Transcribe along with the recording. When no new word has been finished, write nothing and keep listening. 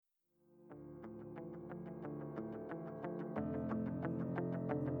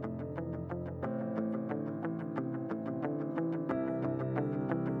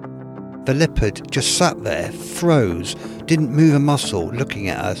The leopard just sat there, froze, didn't move a muscle, looking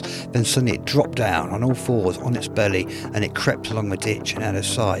at us. Then suddenly it dropped down on all fours on its belly and it crept along the ditch and out of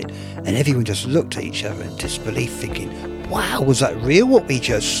sight. And everyone just looked at each other in disbelief, thinking, wow, was that real what we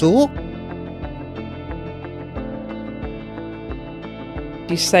just saw?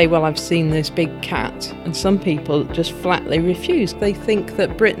 You say, well, I've seen this big cat, and some people just flatly refuse. They think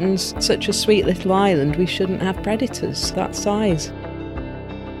that Britain's such a sweet little island, we shouldn't have predators that size.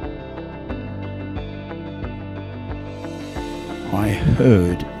 I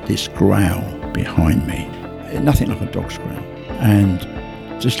heard this growl behind me, nothing like a dog's growl, and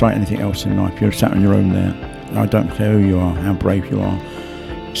just like anything else in life, you're sat on your own there. I don't care who you are, how brave you are,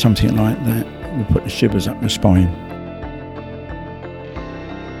 something like that will put the shivers up your spine.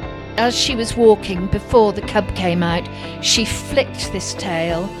 As she was walking, before the cub came out, she flicked this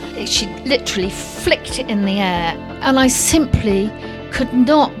tail. She literally flicked it in the air. And I simply could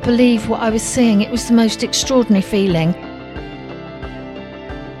not believe what I was seeing. It was the most extraordinary feeling.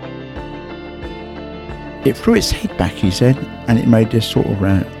 It threw its head back, he said, and it made this sort of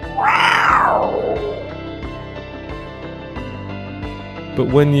round. But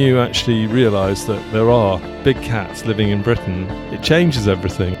when you actually realise that there are big cats living in Britain, it changes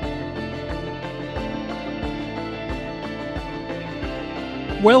everything.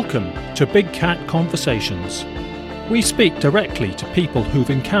 Welcome to Big Cat Conversations. We speak directly to people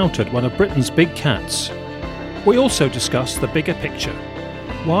who've encountered one of Britain's big cats. We also discuss the bigger picture.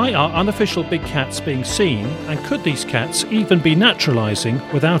 Why are unofficial big cats being seen, and could these cats even be naturalising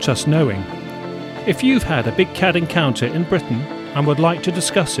without us knowing? If you've had a big cat encounter in Britain and would like to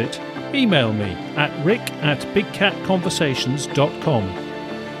discuss it, email me at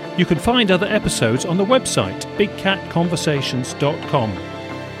rick@bigcatconversations.com. You can find other episodes on the website bigcatconversations.com.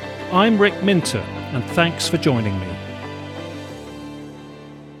 I'm Rick Minter, and thanks for joining me.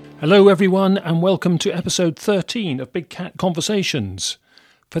 Hello everyone, and welcome to episode 13 of Big Cat Conversations.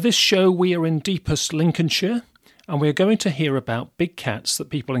 For this show we are in deepest Lincolnshire, and we are going to hear about big cats that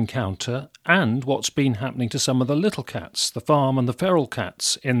people encounter and what's been happening to some of the little cats, the farm and the feral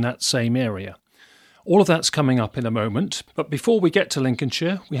cats in that same area. All of that's coming up in a moment, but before we get to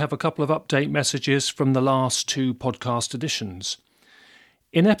Lincolnshire, we have a couple of update messages from the last two podcast editions.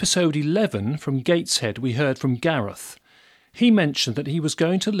 In episode 11 from Gateshead, we heard from Gareth. He mentioned that he was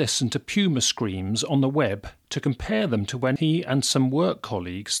going to listen to puma screams on the web to compare them to when he and some work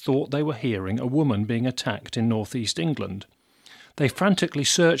colleagues thought they were hearing a woman being attacked in northeast England. They frantically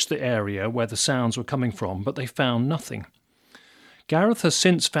searched the area where the sounds were coming from, but they found nothing. Gareth has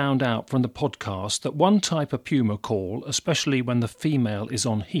since found out from the podcast that one type of puma call, especially when the female is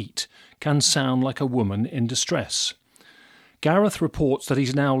on heat, can sound like a woman in distress. Gareth reports that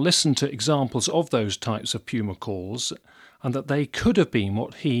he's now listened to examples of those types of puma calls and that they could have been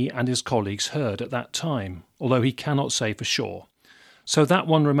what he and his colleagues heard at that time, although he cannot say for sure. So that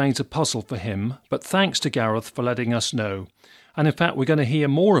one remains a puzzle for him, but thanks to Gareth for letting us know. And in fact, we're going to hear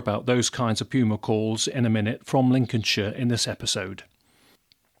more about those kinds of puma calls in a minute from Lincolnshire in this episode.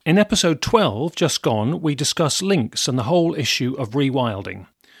 In episode 12, just gone, we discuss lynx and the whole issue of rewilding.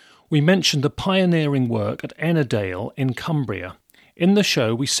 We mentioned the pioneering work at Ennerdale in Cumbria. In the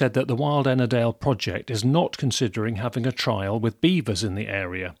show, we said that the Wild Ennerdale project is not considering having a trial with beavers in the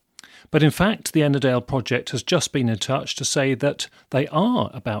area. But in fact, the Ennerdale project has just been in touch to say that they are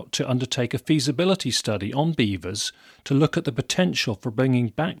about to undertake a feasibility study on beavers to look at the potential for bringing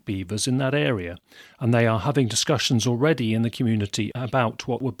back beavers in that area, and they are having discussions already in the community about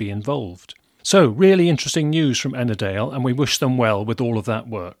what would be involved. So, really interesting news from Ennerdale, and we wish them well with all of that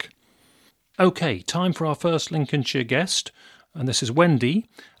work. OK, time for our first Lincolnshire guest, and this is Wendy,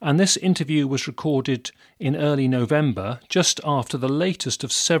 and this interview was recorded in early November, just after the latest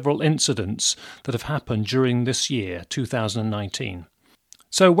of several incidents that have happened during this year, 2019.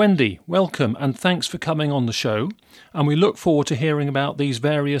 So Wendy, welcome and thanks for coming on the show, and we look forward to hearing about these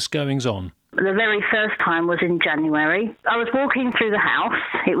various goings-on. The very first time was in January. I was walking through the house.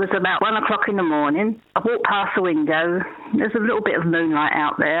 It was about 1 o'clock in the morning. I walked past the window. There's a little bit of moonlight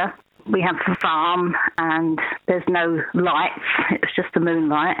out there. We have the farm and there's no lights. It was just the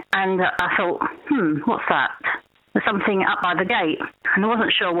moonlight. And I thought, what's that? There's something up by the gate. And I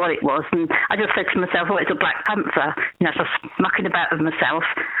wasn't sure what it was. And I just said to myself, oh, it's a black panther. Just mucking about with myself.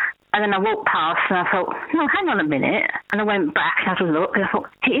 And then I walked past and I thought, no, hang on a minute. And I went back and had a look and I thought,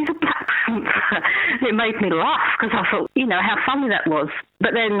 it is a black panther. It made me laugh because I thought, how funny that was.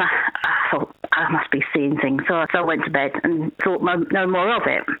 But then I thought, I must be seeing things. So I went to bed and thought no more of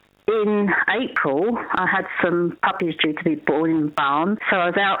it. In April, I had some puppies due to be born in the barn, so I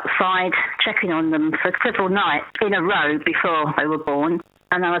was outside checking on them for several nights in a row before they were born.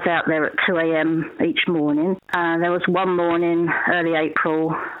 and I was out there at 2 a.m. each morning. There was one morning, early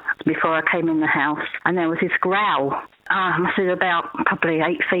April, before I came in the house, and there was this growl. I must have been about probably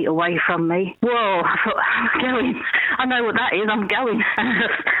 8 feet away from me. Whoa, I thought, I'm going. I know what that is, I'm going.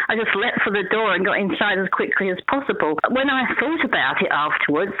 I just leapt for the door and got inside as quickly as possible. When I thought about it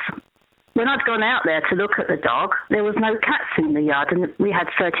afterwards, when I'd gone out there to look at the dog, there was no cats in the yard, and we had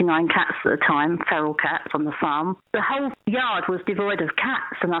 39 cats at the time, feral cats on the farm. The whole yard was devoid of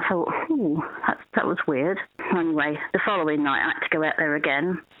cats, and I thought, ooh, that was weird. Anyway, the following night I had to go out there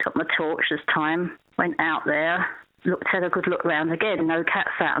again, took my torch this time, went out there, had a good look around again, no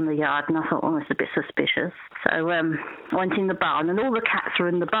cats out in the yard, and I thought, oh, it's a bit suspicious. So I went in the barn, and all the cats were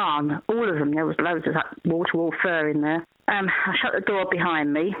in the barn, all of them. There was loads of that wall-to-wall fur in there. I shut the door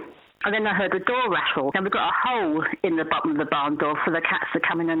behind me, and then I heard the door rattle. Now, we've got a hole in the bottom of the barn door for the cats to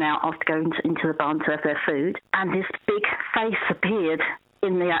come in and out of to go into the barn to have their food. And this big face appeared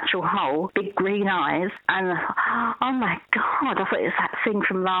in the actual hole, big green eyes. And oh my God, I thought it was that thing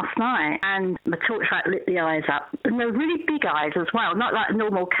from last night. And my torchlight lit the eyes up. And they're really big eyes as well, not like a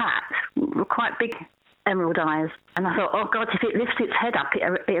normal cat, quite big emerald eyes. And I thought, oh God, if it lifts its head up,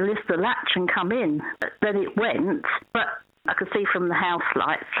 it'll lift the latch and come in. But then it went. But I could see from the house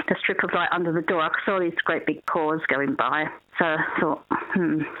lights, the strip of light under the door, I saw these great big paws going by. So I thought,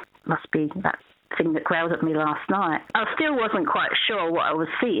 must be that thing that growled at me last night. I still wasn't quite sure what I was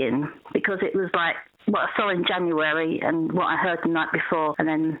seeing, because it was like what I saw in January and what I heard the night before, and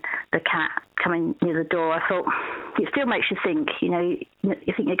then the cat coming near the door. I thought, it still makes you think,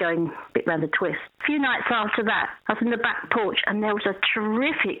 you think you're going a bit round a twist. A few nights after that, I was in the back porch, and there was a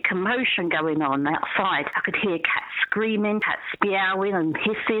terrific commotion going on outside. I could hear cats screaming, cats meowing and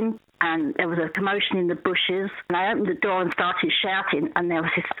hissing, and there was a commotion in the bushes. And I opened the door and started shouting, and there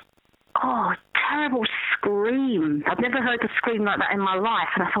was this terrible scream. I've never heard a scream like that in my life.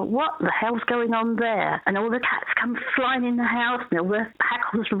 And I thought, what the hell's going on there? And all the cats come flying in the house, and all the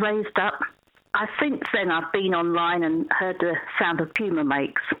hackles raised up. Since then, I've been online and heard the sound a puma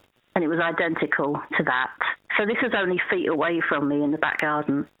makes, and it was identical to that. So this is only feet away from me in the back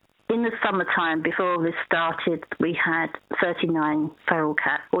garden. In the summertime, before all this started, we had 39 feral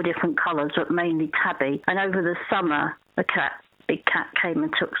cats, all different colours, but mainly tabby. And over the summer, big cat came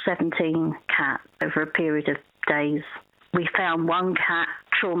and took 17 cats over a period of days. We found one cat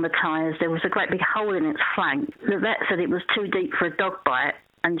traumatised. There was a great big hole in its flank. The vet said it was too deep for a dog bite,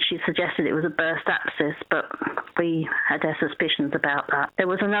 and she suggested it was a burst abscess, but we had our suspicions about that. There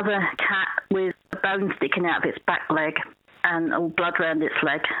was another cat with a bone sticking out of its back leg and all blood around its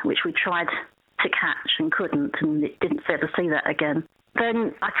leg, which we tried to catch and couldn't, and it didn't ever see that again.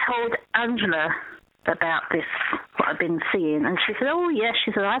 Then I told Angela about this, what I'd been seeing, and she said, oh yes,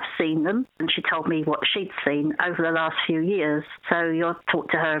 she said, I've seen them. And she told me what she'd seen over the last few years, so you'll talk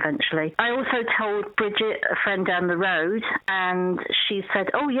to her eventually. I also told Bridget, a friend down the road, and she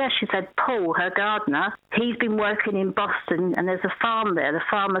said, oh yes, she said, Paul, her gardener, he's been working in Boston, and there's a farm there. The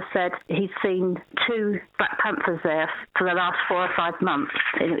farmer said he's seen 2 black panthers there for the last 4 or 5 months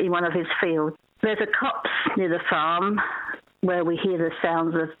in one of his fields. There's a copse near the farm where we hear the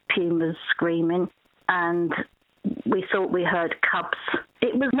sounds of pumas screaming, and we thought we heard cubs.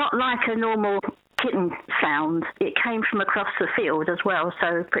 It was not like a normal kitten sound. It came from across the field as well,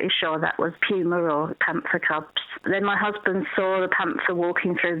 so pretty sure that was puma or panther cubs. Then my husband saw the panther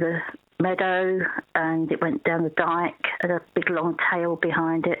walking through the meadow, and it went down the dyke, and a big long tail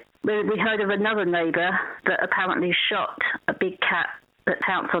behind it. We heard of another neighbour that apparently shot a big cat that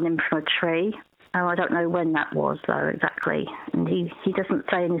pounced on him from a tree. Oh, I don't know when that was, though, exactly. And he doesn't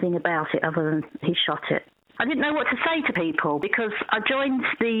say anything about it other than he shot it. I didn't know what to say to people, because I joined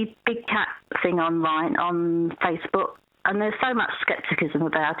the big cat thing online on Facebook, and there's so much scepticism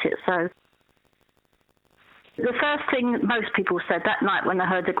about it. So the first thing most people said that night when I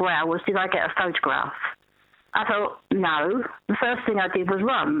heard the growl was, did I get a photograph? I thought, no. The first thing I did was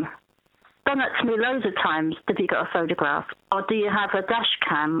run. Done that to me loads of times. Have you got a photograph? Or do you have a dash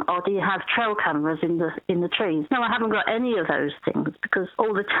cam? Or do you have trail cameras in the trees? No, I haven't got any of those things, because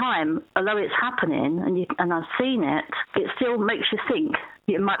all the time, although it's happening and I've seen it, it still makes you think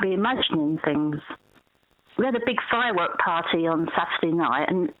you might be imagining things. We had a big firework party on Saturday night,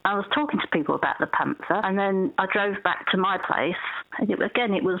 and I was talking to people about the panther, and then I drove back to my place, and it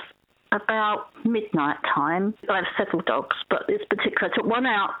was about midnight time. I have several dogs, but this particular, I took one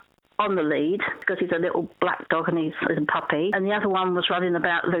out on the lead, because he's a little black dog and he's a puppy, and the other one was running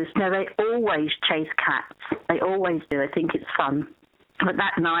about loose. Now, they always chase cats. They always do. I think it's fun. But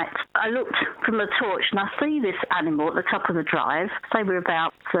that night, I looked from the torch and I see this animal at the top of the drive. Say we're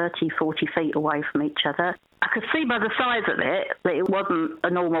about 30, 40 feet away from each other. I could see by the size of it that it wasn't a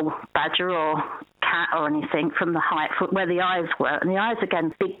normal badger or cat or anything from the height, from where the eyes were. And the eyes,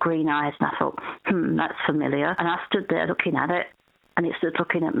 again, big green eyes. And I thought, that's familiar. And I stood there looking at it, and it stood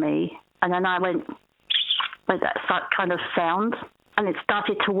looking at me. And then I went that kind of sound, and it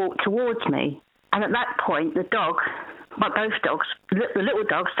started to walk towards me. And at that point, the dog, both dogs, the little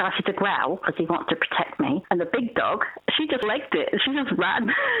dog started to growl because he wanted to protect me. And the big dog, she just legged it. She just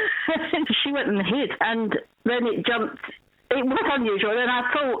ran. She went and hid. And then it jumped. It was unusual. And I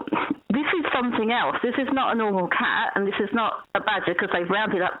thought, this is something else. This is not a normal cat, and this is not a badger, because they've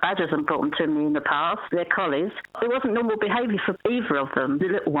rounded up badgers and brought them to me in the past. They're collies. It wasn't normal behaviour for either of them. The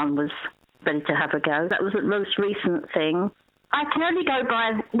little one was ready to have a go. That was the most recent thing. I can only go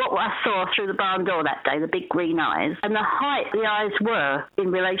by what I saw through the barn door that day, the big green eyes, and the height the eyes were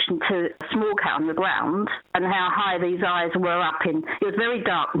in relation to a small cat on the ground, and how high these eyes were up in. It was a very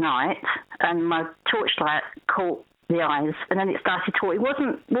dark night, and my torchlight caught the eyes, and then it started to walk. It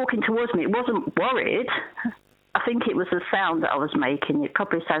wasn't walking towards me. It wasn't worried. I think it was the sound that I was making. It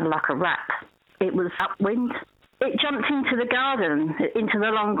probably sounded like a rat. It was upwind. It jumped into the garden, into the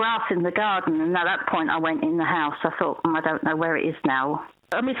long grass in the garden, and at that point I went in the house. I thought, I don't know where it is now.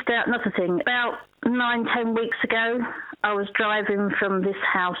 I missed out another thing. About 9-10 weeks ago, I was driving from this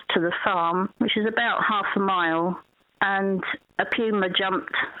house to the farm, which is about half a mile, and a puma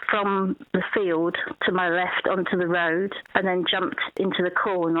jumped from the field to my left onto the road, and then jumped into the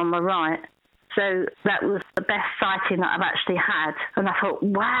corn on my right. So that was the best sighting that I've actually had. And I thought,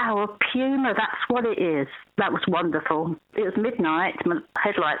 wow, a puma, that's what it is. That was wonderful. It was midnight, my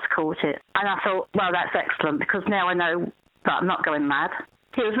headlights caught it. And I thought, well, that's excellent, because now I know that I'm not going mad.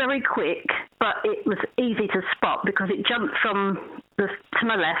 It was very quick, but it was easy to spot, because it jumped to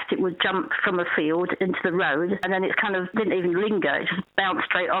my left, it would jump from a field into the road, and then it kind of didn't even linger. It just bounced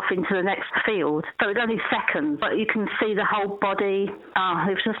straight off into the next field. So it was only seconds, but you can see the whole body.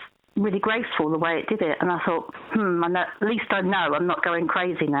 It was just really graceful the way it did it. And I thought, at least I know I'm not going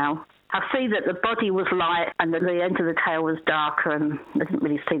crazy now. I see that the body was light and the end of the tail was darker, and I didn't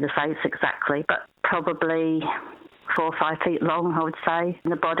really see the face exactly, but probably 4 or 5 feet long, I would say,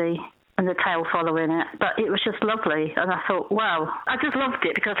 in the body, and the tail following it. But it was just lovely, and I thought, wow, I just loved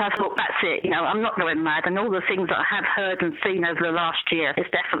it, because I thought, that's it, I'm not going mad. And all the things that I have heard and seen over the last year, it's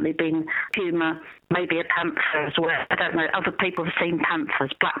definitely been puma, maybe a panther as well. I don't know, other people have seen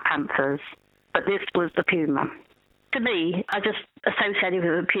panthers, black panthers, but this was the puma. To me, I just associated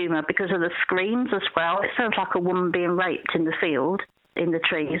with a puma because of the screams as well. It sounds like a woman being raped in the field. In the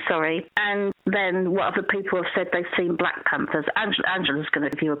trees, sorry. And then what other people have said, they've seen black panthers. Angela's going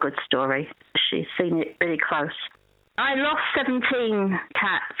to give you a good story. She's seen it really close. I lost 17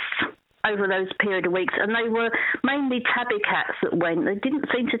 cats over those period of weeks, and they were mainly tabby cats that went. They didn't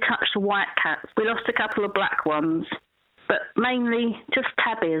seem to touch the white cats. We lost a couple of black ones, but mainly just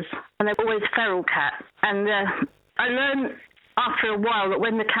tabbies, and they were always feral cats. And I learned after a while that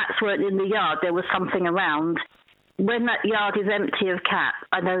when the cats weren't in the yard, there was something around. When that yard is empty of cats,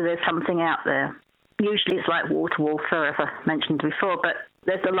 I know there's something out there. Usually it's like wall-to-wall fur, as I mentioned before, but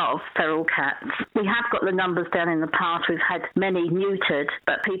there's a lot of feral cats. We have got the numbers down in the past. We've had many neutered,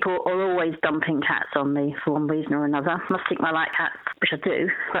 but people are always dumping cats on me for one reason or another. I must think I like cats, which I do,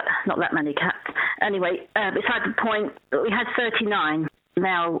 but not that many cats. Anyway, beside the point, we had 39.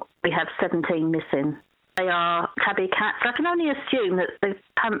 Now we have 17 missing. They are tabby cats. I can only assume that the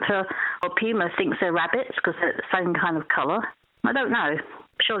panther or puma thinks they're rabbits because they're the same kind of colour. I don't know.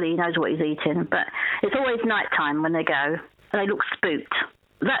 Surely he knows what he's eating. But it's always night time when they go, and they look spooked.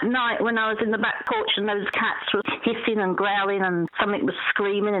 That night when I was in the back porch and those cats were hissing and growling and something was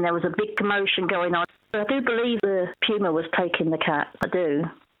screaming and there was a big commotion going on, I do believe the puma was taking the cat. I do.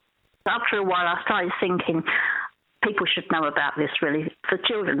 After a while I started thinking people should know about this, really, for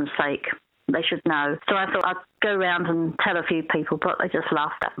children's sake. They should know. So I thought I'd go around and tell a few people, but they just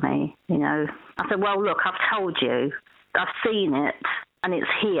laughed at me, I said, well, look, I've told you. I've seen it, and it's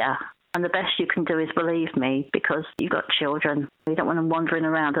here. And the best you can do is believe me, because you've got children. You don't want them wandering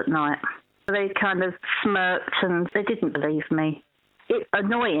around at night. They kind of smirked, and they didn't believe me. It's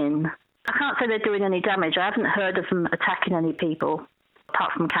annoying. I can't say they're doing any damage. I haven't heard of them attacking any people.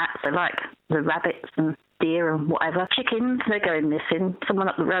 Apart from cats, they like the rabbits and deer and whatever. Chickens, they're going missing. Someone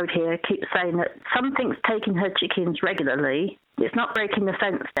up the road here keeps saying that something's taking her chickens regularly. It's not breaking the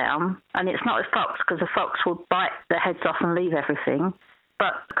fence down, and it's not a fox, because a fox will bite their heads off and leave everything.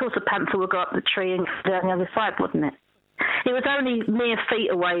 But, of course, a panther will go up the tree and go down the other side, wouldn't it? It was only mere feet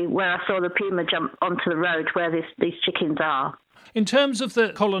away where I saw the puma jump onto the road where these chickens are. In terms of the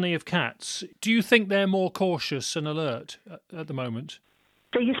colony of cats, do you think they're more cautious and alert at the moment?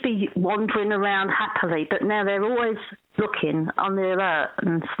 They used to be wandering around happily, but now they're always looking on the alert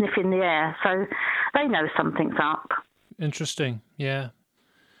and sniffing the air, so they know something's up. Interesting, yeah.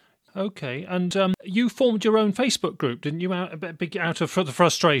 Okay, and you formed your own Facebook group, didn't you, out of the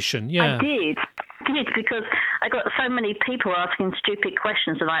frustration? Yeah. I did, because I got so many people asking stupid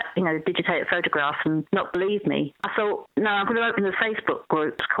questions like, digitated photographs and not believe me. I thought, no, I'm going to open a Facebook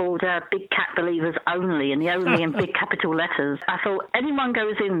group. It's called Big Cat Believers Only, and the only in big capital letters. I thought anyone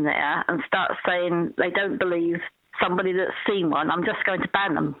goes in there and starts saying they don't believe somebody that's seen one, I'm just going to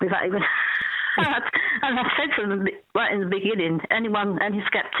ban them without even... And I said to them right in the beginning, any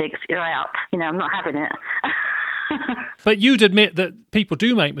skeptics, you're out. I'm not having it. But you'd admit that people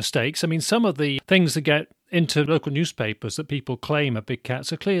do make mistakes. I mean, some of the things that get into local newspapers that people claim are big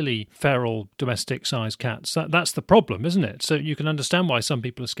cats are clearly feral, domestic-sized cats. That's the problem, isn't it? So you can understand why some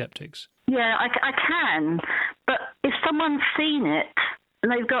people are skeptics. Yeah, I can. But if someone's seen it,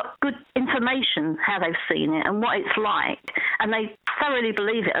 and they've got good information how they've seen it and what it's like, and they thoroughly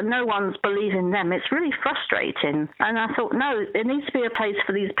believe it, and no one's believing them, it's really frustrating. And I thought, no, there needs to be a place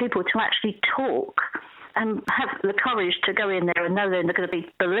for these people to actually talk and have the courage to go in there and know they're going to be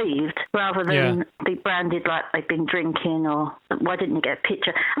believed, rather than be branded like they've been drinking, or why didn't you get a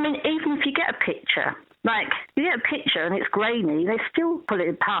picture? I mean, even if you get a picture, like, you get a picture and it's grainy, they still pull it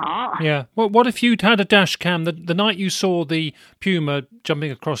apart. Yeah. Well, what if you'd had a dash cam the night you saw the puma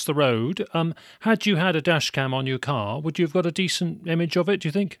jumping across the road? Had you had a dash cam on your car, would you have got a decent image of it, do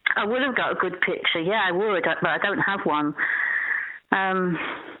you think? I would have got a good picture, yeah, I would, but I don't have one.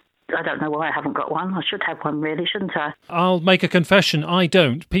 I don't know why I haven't got one. I should have one, really, shouldn't I? I'll make a confession. I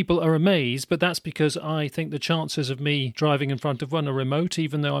don't. People are amazed, but that's because I think the chances of me driving in front of one are remote,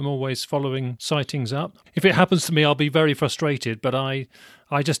 even though I'm always following sightings up. If it happens to me, I'll be very frustrated, but I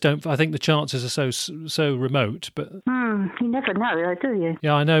just don't. I think the chances are so remote. But you never know, do you?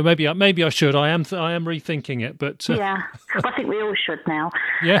 Yeah, I know. Maybe I should. I am rethinking it, but yeah, I think we all should now.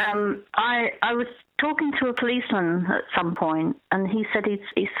 Yeah. I was talking to a policeman at some point, and he said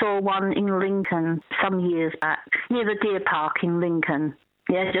he saw one in Lincoln some years back, near the deer park in Lincoln.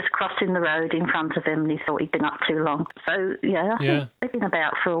 Yeah, just crossing the road in front of him, and he thought he'd been up too long. So, I think they've been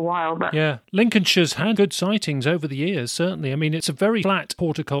about for a while. But yeah, Lincolnshire's had good sightings over the years, certainly. I mean, it's a very flat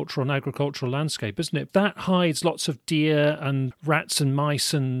horticultural and agricultural landscape, isn't it? That hides lots of deer and rats and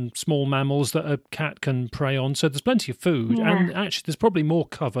mice and small mammals that a cat can prey on, so there's plenty of food. Yeah. And actually, there's probably more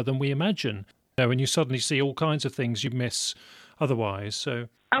cover than we imagine. And you suddenly see all kinds of things you miss otherwise. So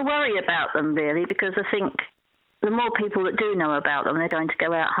I worry about them, really, because I think the more people that do know about them, they're going to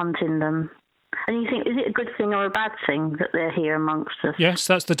go out hunting them. And you think, is it a good thing or a bad thing that they're here amongst us? Yes,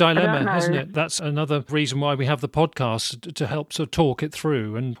 that's the dilemma, isn't it? That's another reason why we have the podcast, to help sort of talk it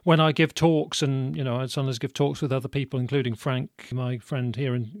through. And when I give talks, and, I sometimes give talks with other people, including Frank, my friend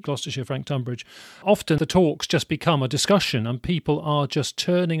here in Gloucestershire, Frank Tunbridge, often the talks just become a discussion, and people are just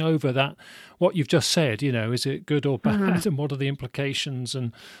turning over that, what you've just said, is it good or bad, and what are the implications?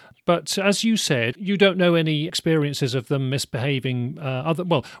 But as you said, you don't know any experiences of them misbehaving.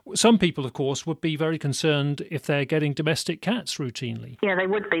 Some people, of course, would be very concerned if they're getting domestic cats routinely. Yeah, they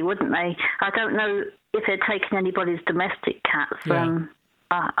would be, wouldn't they? I don't know if they're taking anybody's domestic cats. Yeah.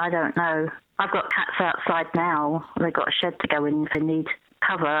 I don't know. I've got cats outside now. They've got a shed to go in if they need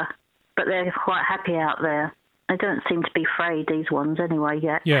cover, but they're quite happy out there. They don't seem to be afraid, these ones, anyway,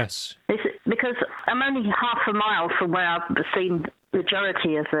 yet. Yes. It's because I'm only half a mile from where I've seen the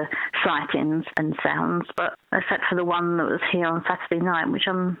majority of the sightings and sounds, but except for the one that was here on Saturday night, which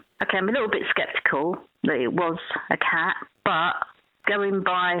I'm a little bit sceptical that it was a cat, but going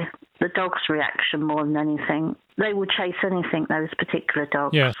by the dog's reaction more than anything, they will chase anything, those particular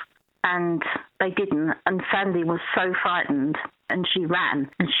dogs. Yes. And they didn't, and Sandy was so frightened, and she ran,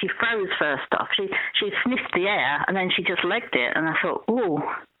 and she froze first off. She sniffed the air, and then she just legged it, and I thought, ooh,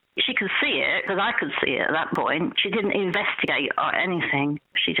 she could see it, because I could see it at that point. She didn't investigate or anything.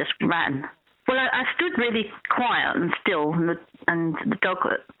 She just ran. Well, I stood really quiet and still, and the dog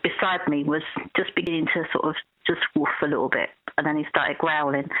beside me was just beginning to sort of just woof a little bit, and then he started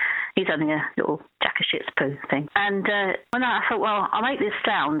growling. He's only a little jack of shit's poo thing. And when I thought, well, I'll make this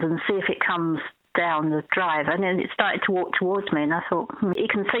sound and see if it comes down the drive, and then it started to walk towards me, and I thought, he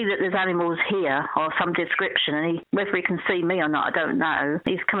can see that there's animals here or some description, and whether he can see me or not, I don't know.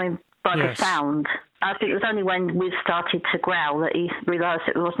 He's coming by the sound. I think it was only when we started to growl that he realised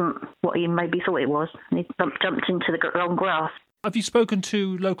it wasn't what he maybe thought it was, and he jumped into the long grass. Have you spoken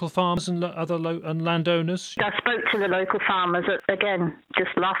to local farmers and other and landowners? I spoke to the local farmers that, again,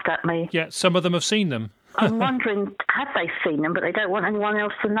 just laughed at me. Yeah, some of them have seen them. I'm wondering, have they seen them, but they don't want anyone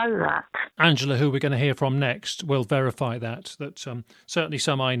else to know that. Angela, who we're going to hear from next, will verify that certainly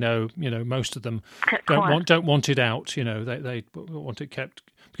some I know, most of them don't want it out. They want it kept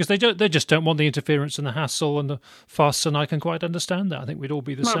because they just don't want the interference and the hassle and the fuss. And I can quite understand that. I think we'd all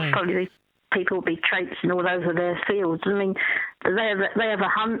be the same. Probably people will be traipsing all over their fields. I mean, they have a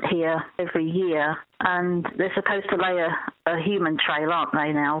hunt here every year, and they're supposed to lay a human trail, aren't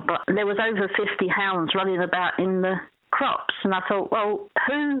they now? But there was over 50 hounds running about in the crops, and I thought, well,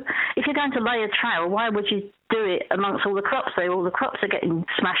 if you're going to lay a trail, why would you do it amongst all the crops? All the crops are getting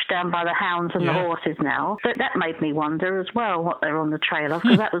smashed down by the hounds and the horses now. So that made me wonder as well what they're on the trail of,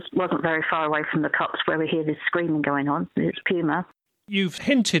 because that wasn't very far away from the copse where we hear this screaming going on. It's puma. You've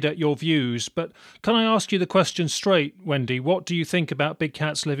hinted at your views, but can I ask you the question straight, Wendy? What do you think about big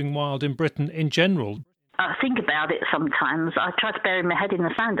cats living wild in Britain in general? I think about it sometimes. I try to bury my head in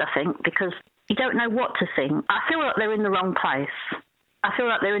the sand, I think, because you don't know what to think. I feel like they're in the wrong place. I feel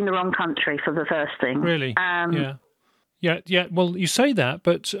like they're in the wrong country, for the first thing. Really? Yeah. Well, you say that,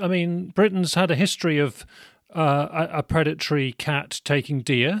 but, I mean, Britain's had a history of a predatory cat taking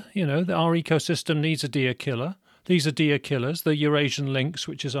deer. Our ecosystem needs a deer killer. These are deer killers. The Eurasian lynx,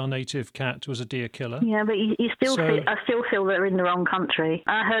 which is our native cat, was a deer killer. Yeah, but I still feel they're in the wrong country.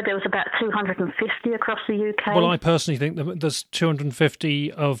 I heard there was about 250 across the UK. Well, I personally think that there's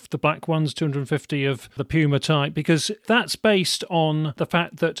 250 of the black ones, 250 of the puma type, because that's based on the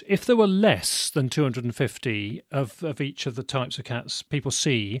fact that if there were less than 250 of each of the types of cats people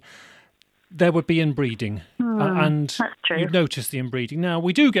see, there would be inbreeding, and you'd notice the inbreeding. Now,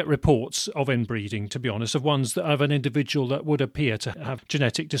 we do get reports of inbreeding, to be honest, of ones that have an individual that would appear to have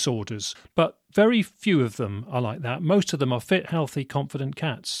genetic disorders, but very few of them are like that. Most of them are fit, healthy, confident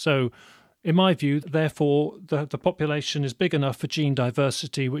cats. So, in my view, therefore, the population is big enough for gene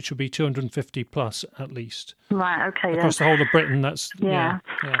diversity, which would be 250 plus at least. Right, okay. Across the whole of Britain, that's... Yeah.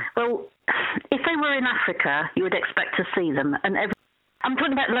 Well, if they were in Africa, you would expect to see them, and I'm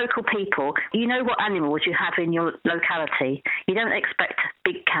talking about local people. You know what animals you have in your locality. You don't expect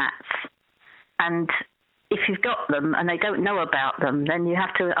big cats. And if you've got them and they don't know about them, then you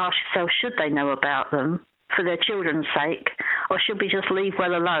have to ask yourself, should they know about them for their children's sake, or should we just leave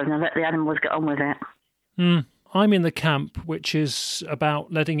well alone and let the animals get on with it? I'm in the camp which is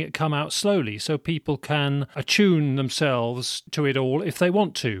about letting it come out slowly so people can attune themselves to it all if they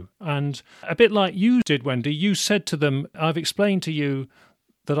want to. And a bit like you did, Wendy, you said to them, I've explained to you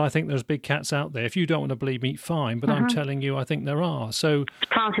that I think there's big cats out there. If you don't want to believe me, fine, but I'm telling you I think there are. So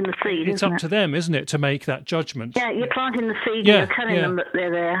planting the seed, it's up to them, isn't it, to make that judgment? Yeah, you're planting the seed, you're telling them that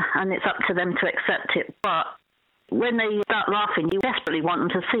they're there, and it's up to them to accept it. But when they start laughing, you desperately want them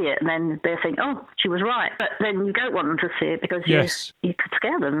to see it, and then they think, oh, she was right. But then you don't want them to see it because you could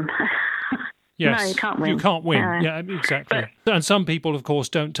scare them. Yes. No, you can't win. You can't win. No. Yeah, exactly. And some people, of course,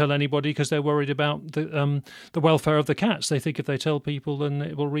 don't tell anybody because they're worried about the welfare of the cats. They think if they tell people, then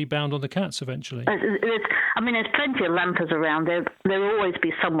it will rebound on the cats eventually. There's plenty of lampers around. There will always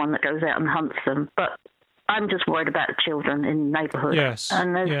be someone that goes out and hunts them. But I'm just worried about the children in the neighbourhood. Yes.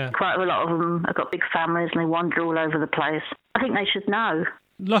 And there's quite a lot of them have got big families and they wander all over the place. I think they should know.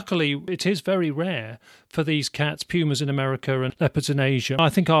 Luckily, it is very rare for these cats, pumas in America and leopards in Asia. I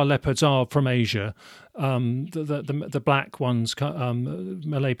think our leopards are from Asia. The black ones,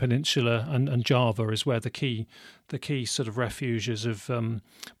 Malay Peninsula and Java is where the key sort of refuges of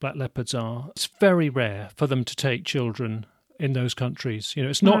black leopards are. It's very rare for them to take children in those countries.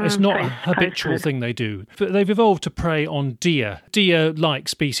 It's not a habitual thing they do. But they've evolved to prey on deer-like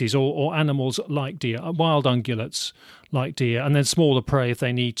species or animals like deer, wild ungulates like deer, and then smaller prey if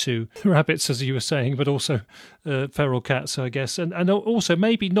they need to, rabbits, as you were saying, but also feral cats, I guess. And also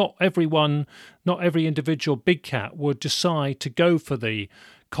maybe not every individual big cat would decide to go for the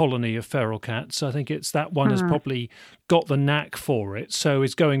colony of feral cats. I think it's that one has probably got the knack for it, so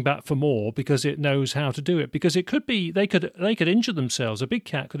is going back for more because it knows how to do it. Because it could be they could injure themselves. A big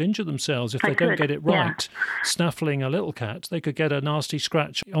cat could injure themselves if they don't get it right. Yeah. Snaffling a little cat, they could get a nasty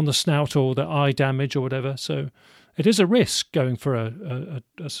scratch on the snout or the eye damage or whatever. So it is a risk going for a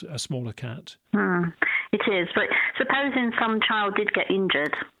smaller cat. It is, but supposing some child did get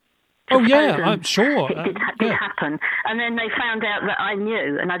injured. Oh, yeah, I'm sure. It did happen. And then they found out that I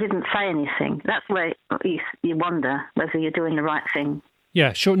knew and I didn't say anything. That's where you wonder whether you're doing the right thing.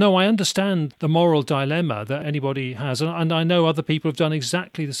 Yeah, sure. No, I understand the moral dilemma that anybody has, and I know other people have done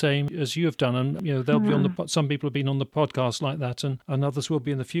exactly the same as you have done, and they'll be on some people have been on the podcast like that, and others will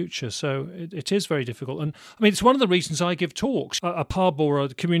be in the future. So it is very difficult, and I mean it's one of the reasons I give talks. A pub or a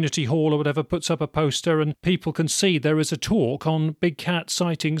community hall or whatever puts up a poster, and people can see there is a talk on big cat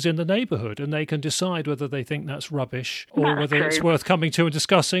sightings in the neighbourhood, and they can decide whether they think that's rubbish or whether it's worth coming to and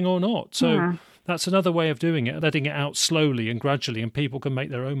discussing or not. So. That's another way of doing it, letting it out slowly and gradually, and people can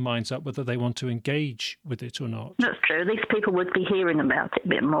make their own minds up whether they want to engage with it or not. That's true. At least people would be hearing about it a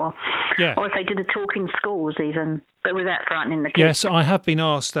bit more. Yeah. Or if they did a talk in schools even, but without frightening the kids. Yes, I have been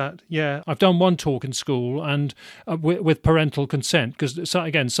asked that. Yeah, I've done one talk in school and with parental consent, because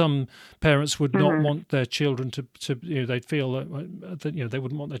again, some parents would not want their children to they'd feel that they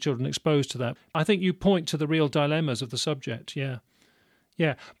wouldn't want their children exposed to that. I think you point to the real dilemmas of the subject. Yeah.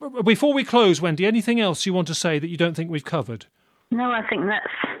 Yeah. Before we close, Wendy, anything else you want to say that you don't think we've covered? No, I think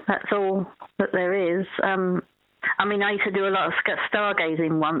that's all that there is. I mean, I used to do a lot of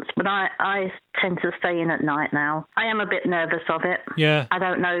stargazing once, but I tend to stay in at night now. I am a bit nervous of it. Yeah. I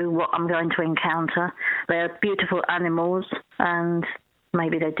don't know what I'm going to encounter. They're beautiful animals, and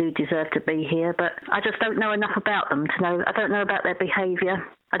maybe they do deserve to be here, but I just don't know enough about them to know. I don't know about their behaviour.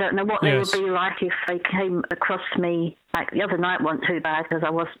 I don't know what they would be like if they came across me. Like the other night wasn't too bad because I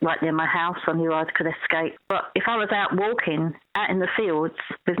was right near my house. I knew I could escape. But if I was out walking, out in the fields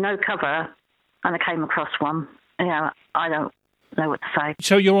with no cover, and I came across one, I don't know what to say.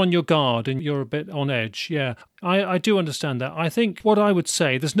 So you're on your guard and you're a bit on edge, yeah. I do understand that. I think what I would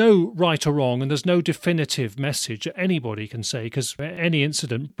say, there's no right or wrong and there's no definitive message that anybody can say, because any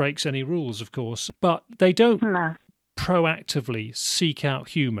incident breaks any rules, of course. But they don't proactively seek out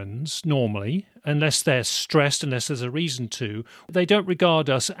humans normally, unless they're stressed, unless there's a reason to. They don't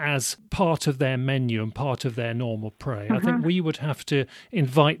regard us as part of their menu and part of their normal prey. I think we would have to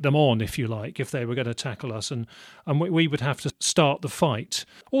invite them on, if you like, if they were going to tackle us, and we would have to start the fight.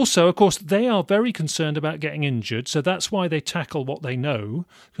 Also, of course, they are very concerned about getting injured, so that's why they tackle what they know,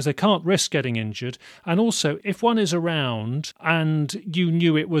 because they can't risk getting injured. And also, if one is around and you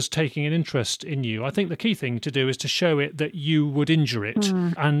knew it was taking an interest in you, I think the key thing to do is to show it that you would injure it,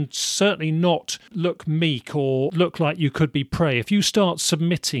 and certainly not look meek or look like you could be prey. If you start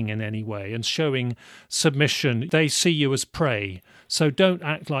submitting in any way and showing submission, they see you as prey. So don't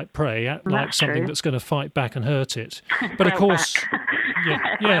act like prey, act like something that's going to fight back and hurt it. But of course,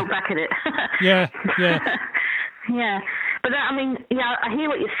 I'll back at it. Yeah. But I hear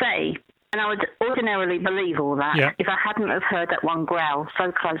what you say. And I would ordinarily believe all that if I hadn't have heard that one growl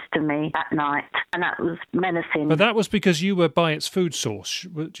so close to me at night, and that was menacing. But that was because you were by its food source,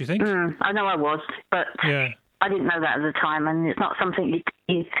 do you think? I know I was, but I didn't know that at the time, and it's not something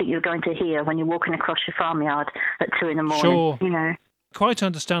you think you're going to hear when you're walking across your farmyard at 2 a.m. Sure. Quite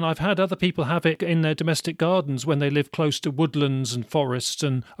understand. I've had other people have it in their domestic gardens when they live close to woodlands and forests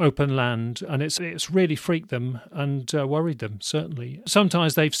and open land, and it's really freaked them and worried them, certainly.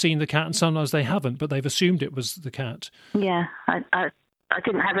 Sometimes they've seen the cat and sometimes they haven't, but they've assumed it was the cat. Yeah, I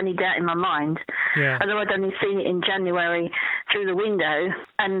didn't have any doubt in my mind. Yeah. Although I'd only seen it in January through the window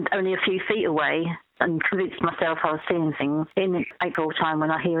and only a few feet away, and convinced myself I was seeing things in April time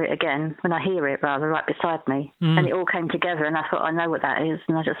when I hear it right beside me. And it all came together, and I thought, I know what that is,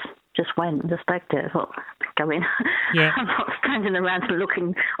 and I just went and just begged it. I thought, go in. Yeah. I'm not standing around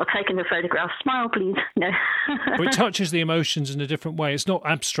looking or taking a photograph. Smile, please. No. Well, it touches the emotions in a different way. It's not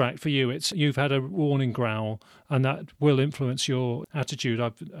abstract for you. You've had a warning growl, and that will influence your attitude.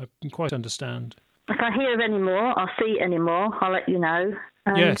 I can quite understand. If I hear of any more, I'll see any more, I'll let you know.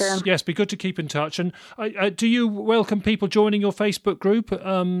 And, yes, be good to keep in touch. And do you welcome people joining your Facebook group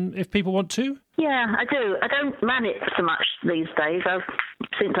if people want to? Yeah, I do. I don't man it so much these days.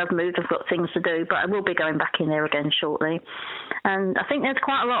 Since I've moved, I've got things to do, but I will be going back in there again shortly. And I think there's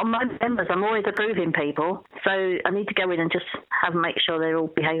quite a lot of members. I'm always approving people, so I need to go in and just make sure they're all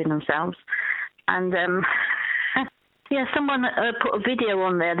behaving themselves. And someone put a video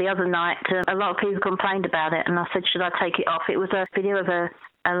on there the other night. A lot of people complained about it, and I said, should I take it off? It was a video of a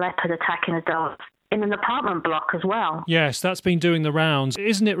leopard attacking a dog in an apartment block as well. Yes, that's been doing the rounds.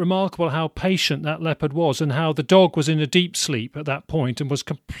 Isn't it remarkable how patient that leopard was, and how the dog was in a deep sleep at that point and was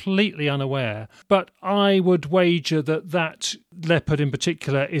completely unaware? But I would wager that leopard in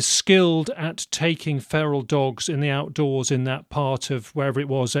particular is skilled at taking feral dogs in the outdoors in that part of wherever it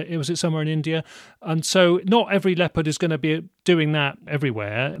was. Was it somewhere in India? And so not every leopard is going to be doing that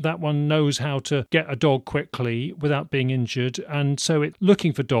everywhere. That one knows how to get a dog quickly without being injured, and so it's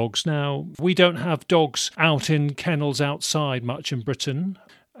looking for dogs. Now, we don't have dogs out in kennels outside much in Britain.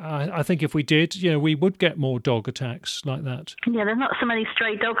 I think if we did, we would get more dog attacks like that. Yeah, there's not so many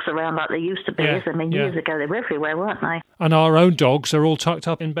stray dogs around like there used to be. Yeah, I mean, years ago they were everywhere, weren't they? And our own dogs are all tucked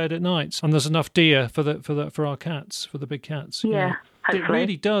up in bed at night, and there's enough deer for our cats, for the big cats. Yeah. Hopefully. It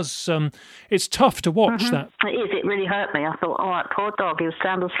really does. It's tough to watch that. It is. It really hurt me. I thought, all right, poor dog, he was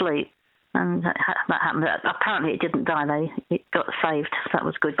sound asleep. And that happened. Apparently it didn't die, it got saved, so that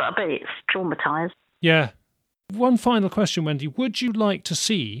was good. But I bet it's traumatised. Yeah. One final question, Wendy. Would you like to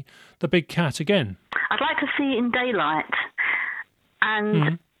see the big cat again? I'd like to see it in daylight.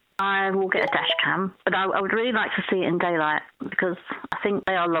 And I will get a dash cam. But I would really like to see it in daylight because I think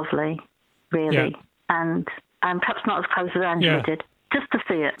they are lovely, really. Yeah. And perhaps not as close as Angela did. Just to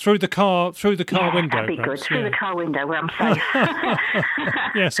see it. Through the car window. That'd be perhaps. good. Through the car window where I'm safe.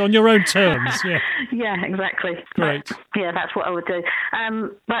 Yes, on your own terms. Yeah. Yeah, exactly. Great. That's what I would do.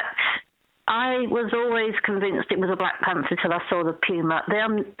 But I was always convinced it was a black panther till I saw the puma.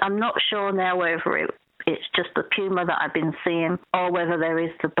 I'm not sure now whether it's just the puma that I've been seeing or whether there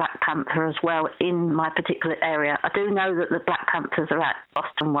is the black panther as well in my particular area. I do know that the black panthers are at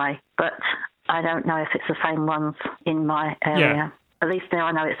Boston Way, but I don't know if it's the same ones in my area. Yeah. At least now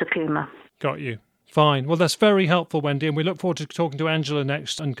I know it's a puma. Got you. Fine. Well, that's very helpful, Wendy, and we look forward to talking to Angela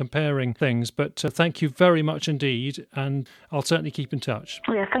next and comparing things. But thank you very much indeed, and I'll certainly keep in touch.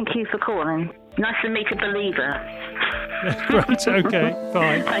 Yeah, thank you for calling. Nice to meet a believer. Great, okay,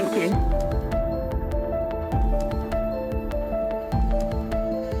 fine. Thank you.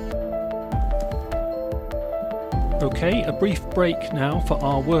 Okay, a brief break now for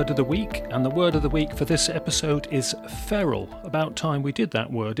our word of the week, and the word of the week for this episode is feral. About time we did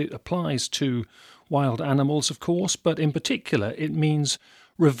that word. It applies to wild animals, of course, but in particular it means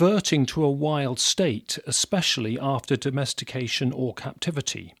reverting to a wild state, especially after domestication or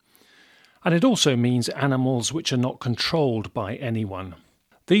captivity. And it also means animals which are not controlled by anyone.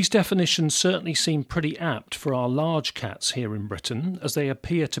 These definitions certainly seem pretty apt for our large cats here in Britain, as they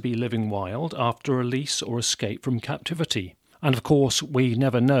appear to be living wild after release or escape from captivity. And of course, we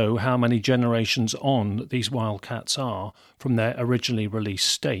never know how many generations on these wild cats are from their originally released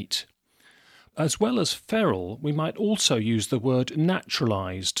state. As well as feral, we might also use the word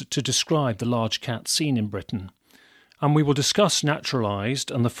naturalised to describe the large cats seen in Britain. And we will discuss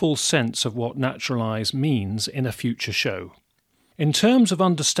naturalised and the full sense of what naturalised means in a future show. In terms of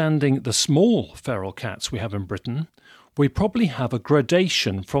understanding the small feral cats we have in Britain, we probably have a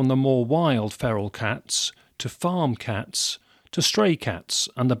gradation from the more wild feral cats to farm cats to stray cats,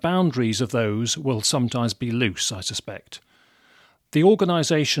 and the boundaries of those will sometimes be loose, I suspect. The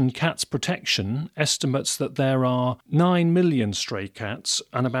organisation Cats Protection estimates that there are 9 million stray cats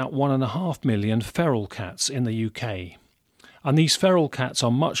and about 1.5 million feral cats in the UK. And these feral cats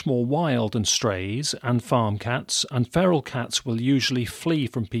are much more wild than strays and farm cats, and feral cats will usually flee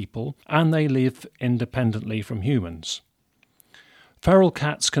from people and they live independently from humans. Feral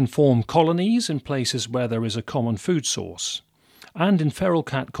cats can form colonies in places where there is a common food source. And in feral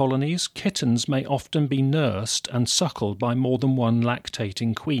cat colonies, kittens may often be nursed and suckled by more than one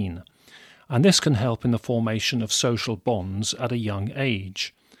lactating queen. And this can help in the formation of social bonds at a young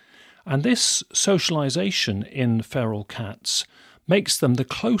age. And this socialisation in feral cats makes them the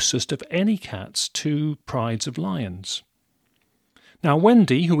closest of any cats to prides of lions. Now,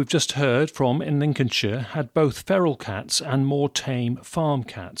 Wendy, who we've just heard from in Lincolnshire, had both feral cats and more tame farm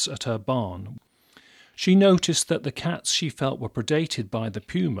cats at her barn. She noticed that the cats she felt were predated by the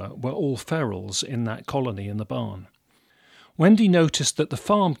puma were all ferals in that colony in the barn. Wendy noticed that the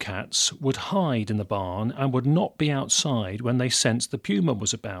farm cats would hide in the barn and would not be outside when they sensed the puma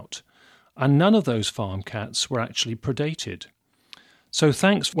was about. And none of those farm cats were actually predated. So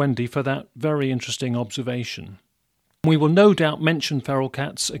thanks, Wendy, for that very interesting observation. We will no doubt mention feral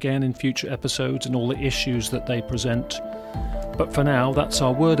cats again in future episodes and all the issues that they present. But for now, that's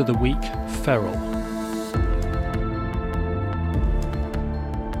our word of the week, feral.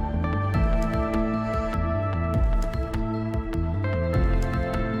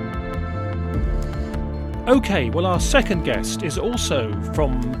 OK, well, our second guest is also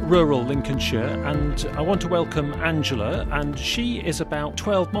from rural Lincolnshire, and I want to welcome Angela, and she is about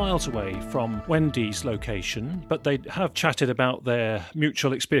 12 miles away from Wendy's location, but they have chatted about their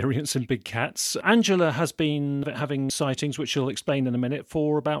mutual experience in big cats. Angela has been having sightings, which she'll explain in a minute,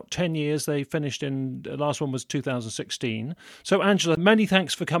 for about 10 years. They finished the last one was 2016. So, Angela, many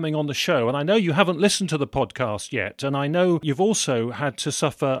thanks for coming on the show, and I know you haven't listened to the podcast yet, and I know you've also had to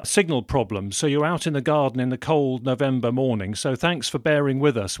suffer signal problems, so you're out in the garden garden in the cold November morning, so thanks for bearing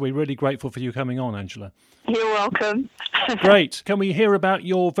with us. We're really grateful for you coming on, Angela. You're welcome. Great. Can we hear about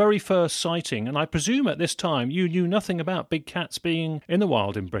your very first sighting? And I presume at this time you knew nothing about big cats being in the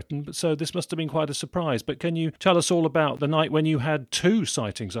wild in Britain, so this must have been quite a surprise. But can you tell us all about the night when you had 2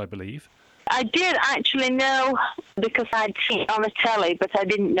 sightings, I believe? I did actually know because I'd seen it on the telly, but I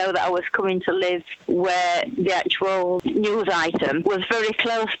didn't know that I was coming to live where the actual news item was very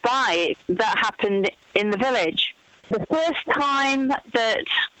close by. That happened in the village. The first time that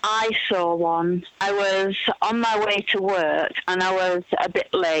I saw one, I was on my way to work and I was a bit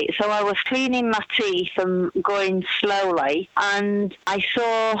late. So I was cleaning my teeth and going slowly, and I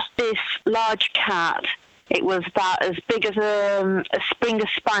saw this large cat. It was about as big as a Springer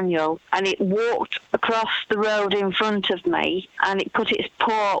Spaniel, and it walked across the road in front of me, and it put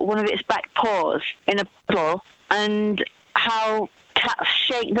one of its back paws in a puddle, and how cats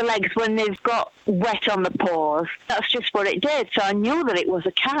shake the legs when they've got wet on the paws. That's just what it did. So I knew that it was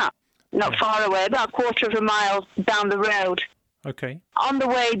a cat, not far away, about a quarter of a mile down the road. Okay. On the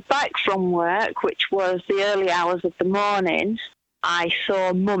way back from work, which was the early hours of the morning, I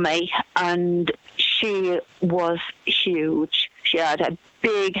saw Mummy, and she was huge. She had a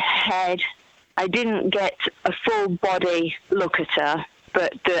big head. I didn't get a full body look at her,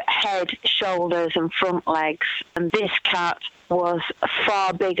 but the head, shoulders and front legs. And this cat was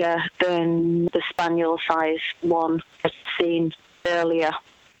far bigger than the spaniel size one I'd seen earlier.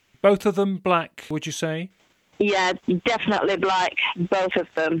 Both of them black, would you say? Yeah, definitely black, both of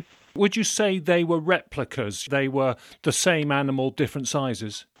them. Would you say they were replicas? They were the same animal, different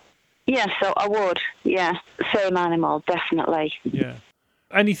sizes? Yes, so I would. Yeah, same animal, definitely. Yeah.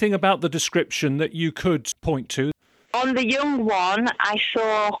 Anything about the description that you could point to? On the young one, I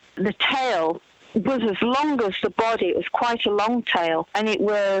saw the tail was as long as the body. It was quite a long tail, and it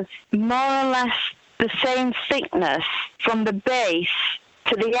was more or less the same thickness from the base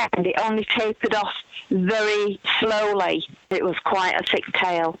to the end. It only tapered off very slowly. It was quite a thick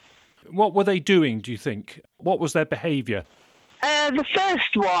tail. What were they doing, do you think? What was their behaviour? The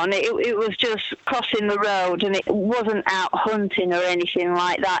first one, it was just crossing the road, and it wasn't out hunting or anything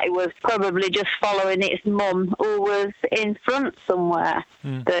like that. It was probably just following its mum, who was in front somewhere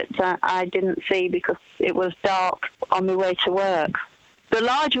that I didn't see because it was dark on my way to work. The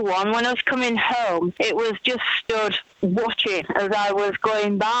larger one, when I was coming home, it was just stood watching as I was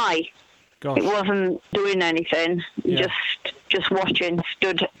going by. Gosh. It wasn't doing anything, just watching,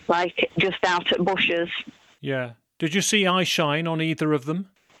 stood like just out at bushes. Yeah. Did you see eye shine on either of them?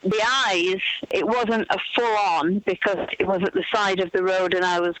 The eyes, it wasn't a full-on because it was at the side of the road and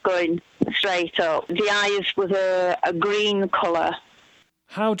I was going straight up. The eyes was a green colour.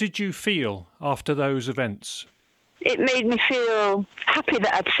 How did you feel after those events? It made me feel happy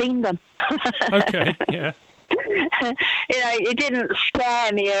that I'd seen them. Okay, yeah. It didn't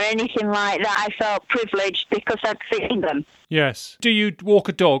scare me or anything like that. I felt privileged because I'd seen them. Yes. Do you walk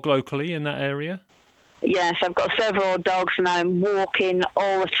a dog locally in that area? Yes, I've got several dogs and I'm walking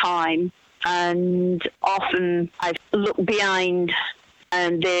all the time. And often I've looked behind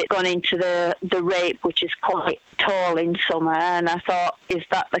and they've gone into the rape, which is quite tall in summer. And I thought, is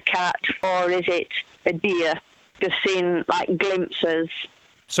that the cat or is it a deer? Just seeing like glimpses.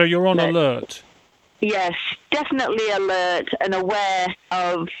 So you're on alert? Yes, definitely alert and aware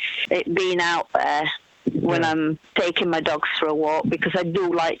of it being out there when I'm taking my dogs for a walk, because I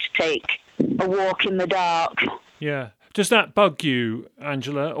do like to take a walk in the dark. Yeah. Does that bug you,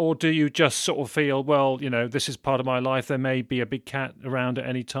 Angela, or do you just sort of feel, well, this is part of my life, there may be a big cat around at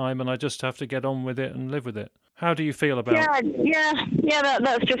any time and I just have to get on with it and live with it? How do you feel about it? Yeah,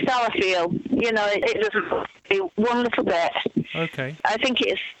 that's just how I feel. It doesn't bother me one little bit. Okay. I think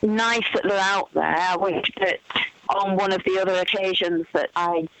it's nice that they're out there. I wish that on one of the other occasions that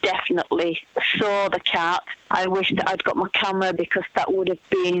I definitely saw the cat, I wish that I'd got my camera, because that would have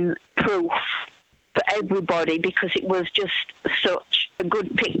been proof for everybody, because it was just such a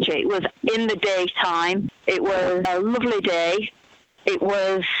good picture. It was in the daytime. It was a lovely day. It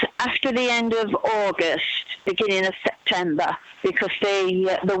was after the end of August, beginning of September, because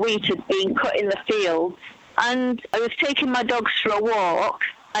the wheat had been cut in the fields. And I was taking my dogs for a walk.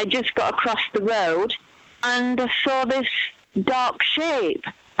 I just got across the road and I saw this dark shape.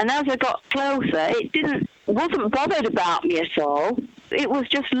 And as I got closer, it wasn't bothered about me at all. It was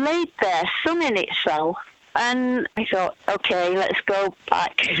just laid there, sunning itself. And I thought, okay, let's go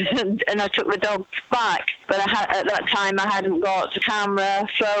back. And I took the dogs back. But at that time, I hadn't got a camera,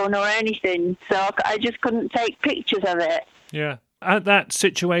 phone or anything. So I just couldn't take pictures of it. Yeah. At that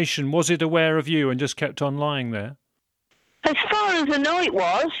situation, was it aware of you and just kept on lying there? As far as I know it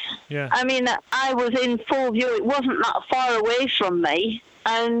was. Yeah. I mean, I was in full view. It wasn't that far away from me.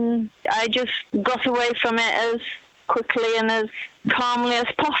 And I just got away from it as quickly and as calmly as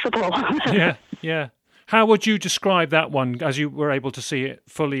possible. Yeah. How would you describe that one as you were able to see it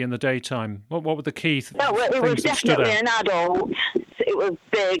fully in the daytime? What were the key things it was that stood definitely out? an adult. It was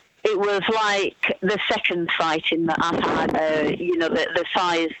big. It was like the second sighting that I've had. The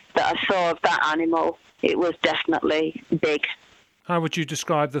size that I saw of that animal, it was definitely big. How would you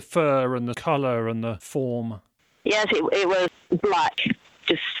describe the fur and the colour and the form? Yes, it was black,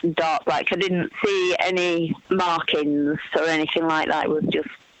 just dark black. I didn't see any markings or anything like that. It was just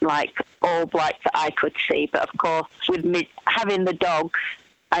like all black that I could see. But of course, with me having the dogs,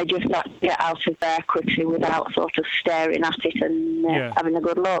 I just had to get out of there quickly without sort of staring at it and having a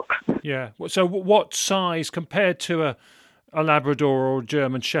good look. Yeah. So what size, compared to a Labrador or a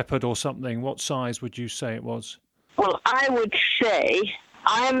German Shepherd or something, what size would you say it was? Well, I would say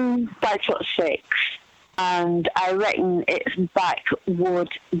I'm 5'6", and I reckon its back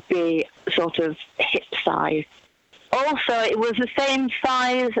would be sort of hip size. Also, it was the same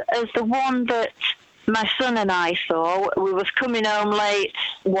size as the one that my son and I saw. We was coming home late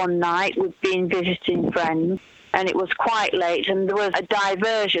one night. We'd been visiting friends, and it was quite late, and there was a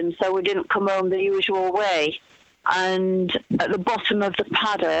diversion, so we didn't come home the usual way. And at the bottom of the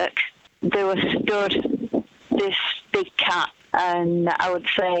paddock, there was stood this big cat, and I would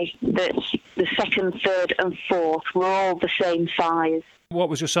say that the second, third, and fourth were all the same size. What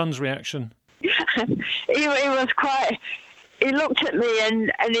was your son's reaction? He was quite. He looked at me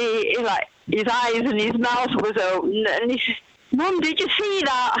and he like his eyes and his mouth was open, and he said, "Mum, did you see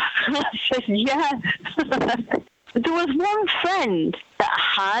that?" I said, "Yeah." There was one friend that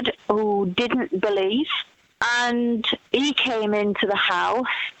I had who didn't believe, and he came into the house.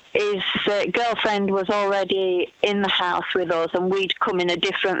 His girlfriend was already in the house with us, and we'd come in a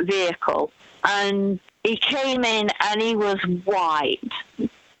different vehicle. And he came in and he was white.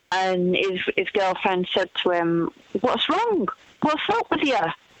 And his girlfriend said to him, "What's wrong? What's up with you?"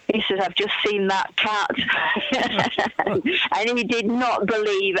 He says, "I've just seen that cat." And he did not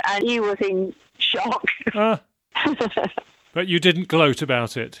believe, and he was in shock. But you didn't gloat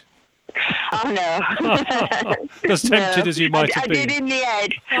about it? Oh, no. As tempted as you might have been. I did in the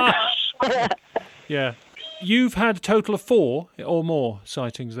head. Yeah. You've had a total of 4 or more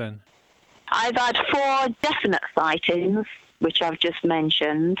sightings then? I've had 4 definite sightings, which I've just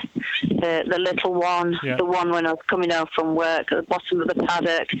mentioned. The little one, the one when I was coming home from work at the bottom of the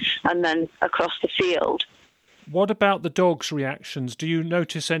paddock, and then across the field. What about the dog's reactions? Do you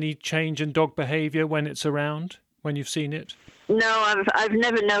notice any change in dog behaviour when it's around, when you've seen it? No, I've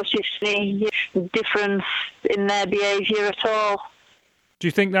never noticed any difference in their behaviour at all. Do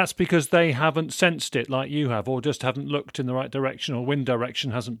you think that's because they haven't sensed it like you have, or just haven't looked in the right direction, or wind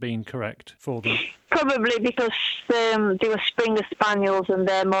direction hasn't been correct for them? Probably because they were Springer Spaniels and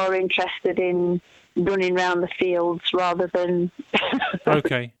they're more interested in running around the fields rather than...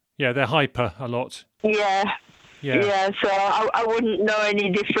 Okay. Yeah, they're hyper a lot. Yeah, so I wouldn't know any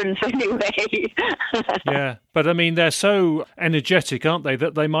difference anyway. Yeah, but I mean, they're so energetic, aren't they,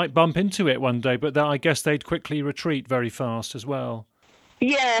 that they might bump into it one day, but I guess they'd quickly retreat very fast as well.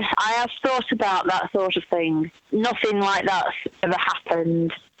 Yeah, I have thought about that sort of thing. Nothing like that's ever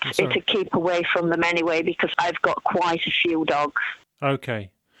happened to keep away from them anyway, because I've got quite a few dogs. Okay.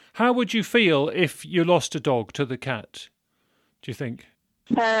 How would you feel if you lost a dog to the cat, do you think?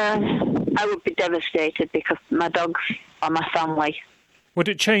 I would be devastated because my dogs are my family. Would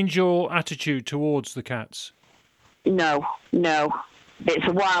it change your attitude towards the cats? No. It's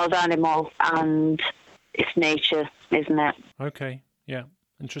a wild animal and it's nature, isn't it? Okay, yeah,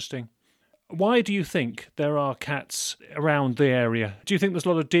 interesting. Why do you think there are cats around the area? Do you think there's a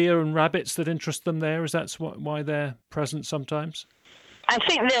lot of deer and rabbits that interest them there? Is that why they're present sometimes? I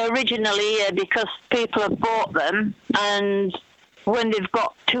think they're originally here because people have bought them, and when they've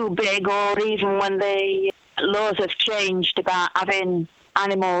got too big, or even when the laws have changed about having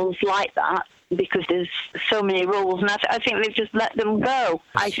animals like that, because there's so many rules, and I think they've just let them go.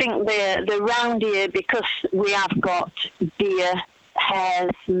 I think they're round here because we have got deer,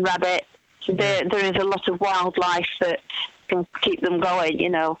 hares and rabbits. There is a lot of wildlife that can keep them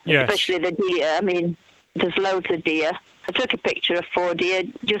going, especially the deer. I mean, there's loads of deer. I took a picture of 4 deer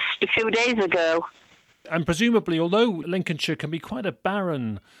just a few days ago. And presumably, although Lincolnshire can be quite a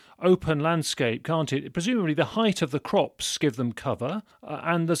barren, open landscape, can't it? Presumably the height of the crops give them cover,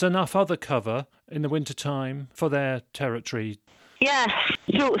 and there's enough other cover in the wintertime for their territory. Yes,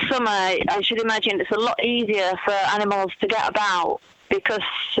 through summer, I should imagine it's a lot easier for animals to get about. because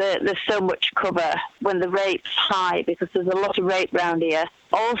there's so much cover when the rate's high, because there's a lot of rape round here.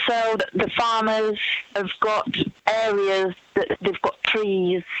 Also, the farmers have got areas that they've got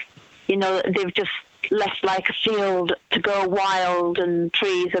trees, they've just left like a field to go wild, and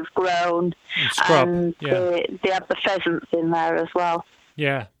trees have grown. And they have the pheasants in there as well.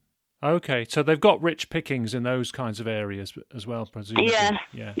 Yeah. Okay, so they've got rich pickings in those kinds of areas as well, presumably.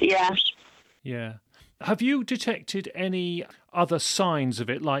 Yeah. Have you detected any other signs of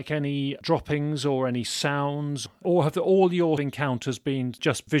it, like any droppings or any sounds, or have all your encounters been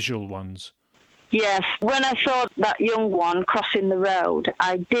just visual ones? Yes, when I saw that young one crossing the road,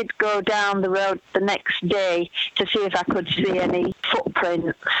 I did go down the road the next day to see if I could see any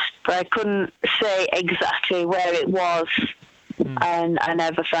footprints, but I couldn't say exactly where it was, and I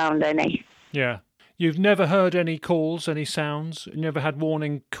never found any. Yeah. You've never heard any calls, any sounds? You never had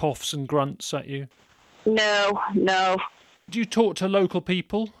warning coughs and grunts at you? No. Do you talk to local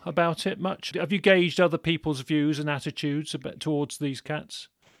people about it much? Have you gauged other people's views and attitudes towards these cats?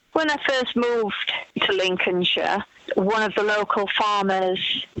 When I first moved to Lincolnshire, one of the local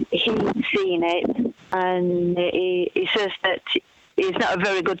farmers, he'd seen it, and he says that he's not a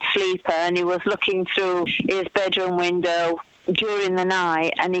very good sleeper, and he was looking through his bedroom window during the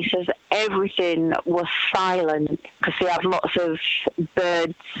night, and he says everything was silent because they have lots of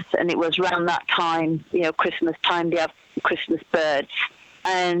birds, and it was around that time, Christmas time, they have Christmas birds.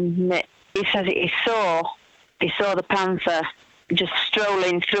 And he says he saw the panther just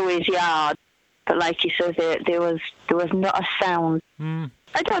strolling through his yard, but like he says, there was not a sound.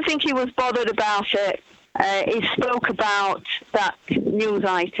 I don't think he was bothered about it. He spoke about that news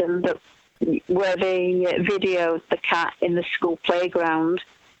item where they videoed the cat in the school playground.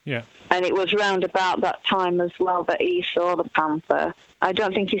 Yeah. And it was round about that time as well that he saw the panther. I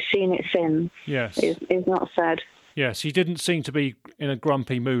don't think he's seen it since. Yes. He's not said. Yes, he didn't seem to be in a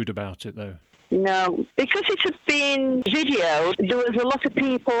grumpy mood about it, though. No, because it had been videoed, there was a lot of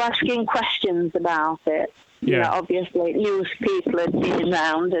people asking questions about it. Yeah. Obviously, news people had been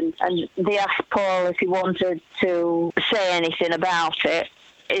around, and they asked Paul if he wanted to say anything about it,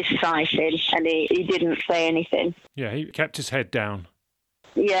 his sighting, and he didn't say anything. Yeah, he kept his head down.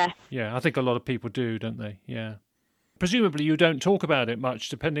 Yeah. Yeah, I think a lot of people do, don't they? Yeah. Presumably you don't talk about it much,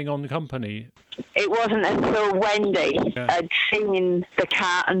 depending on the company. It wasn't until Wendy had seen the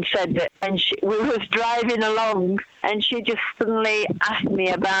cat and said that, and we was driving along, and she just suddenly asked me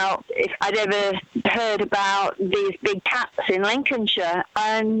about if I'd ever heard about these big cats in Lincolnshire,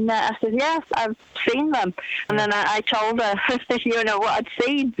 and I said, yes, I've seen them. And then I told her, what I'd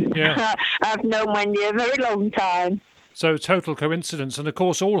seen. Yeah. I've known Wendy a very long time. So total coincidence, and of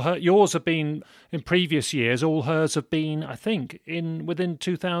course, yours have been in previous years. All hers have been, I think, within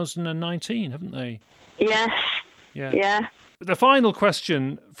 2019, haven't they? Yes. Yeah. The final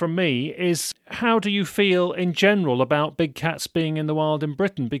question from me is: how do you feel in general about big cats being in the wild in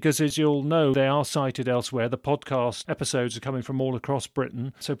Britain? Because as you'll know, they are sighted elsewhere. The podcast episodes are coming from all across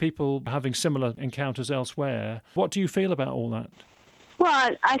Britain, so people are having similar encounters elsewhere. What do you feel about all that?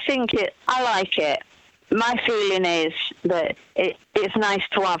 Well, I think I like it. My feeling is that it's nice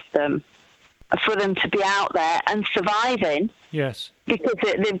to have them, for them to be out there and surviving. Yes. Because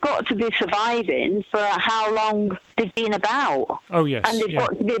they've got to be surviving for how long they've been about. Oh, yes. And they've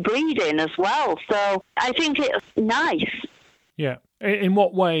got to be breeding as well. So I think it's nice. Yeah. In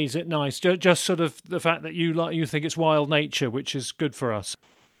what way is it nice? Just sort of the fact that you think it's wild nature, which is good for us.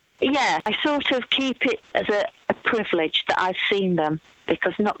 Yeah, I sort of keep it as a privilege that I've seen them,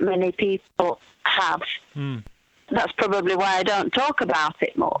 because not many people have. That's probably why I don't talk about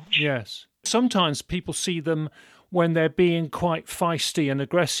it much. Yes. Sometimes people see them when they're being quite feisty and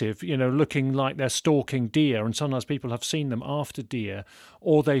aggressive, looking like they're stalking deer, and sometimes people have seen them after deer,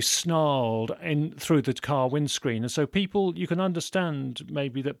 or they snarled in through the car windscreen. And so you can understand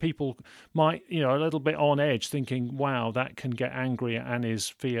maybe that people might, a little bit on edge, thinking, wow, that can get angry and is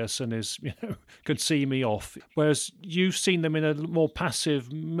fierce and is, can see me off. Whereas you've seen them in a more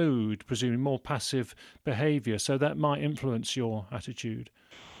passive mood, presumably more passive behaviour, so that might influence your attitude.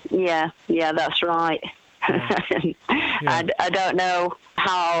 Yeah, that's right. Yeah. I don't know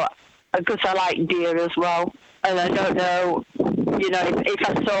how, because I like deer as well, and I don't know, if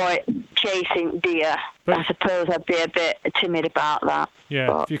I saw it chasing deer, I suppose I'd be a bit timid about that. Yeah,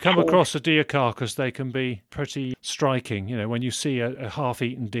 but, if you come across a deer carcass, they can be pretty striking. When you see a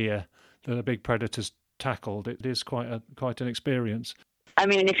half-eaten deer that a big predator's tackled, it is quite an experience. I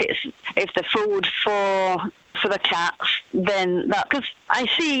mean, if the food for the cats, then that, because I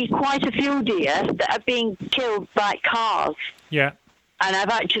see quite a few deer that are being killed by cars. Yeah. And I've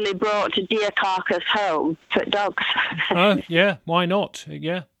actually brought a deer carcass home for dogs. Yeah, why not?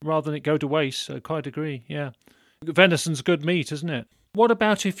 Yeah, rather than it go to waste. I quite agree, yeah. Venison's good meat, isn't it? What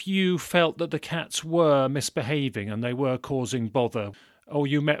about if you felt that the cats were misbehaving and they were causing bother? Or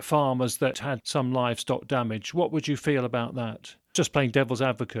you met farmers that had some livestock damage? What would you feel about that? Just playing devil's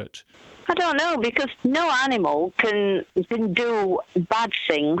advocate. I don't know, because no animal can do bad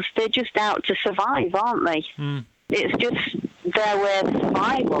things. They're just out to survive, aren't they? Mm. It's just their way of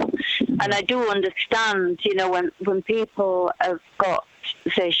survival. And I do understand, you know, when people have got,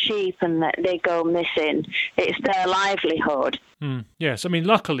 say, sheep and they go missing, it's their livelihood. Yes, I mean,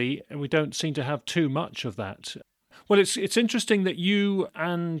 luckily, we don't seem to have too much of that. Well, it's interesting that you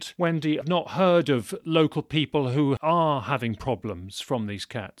and Wendy have not heard of local people who are having problems from these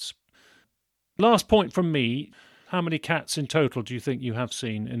cats. Last point from me, how many cats in total do you think you have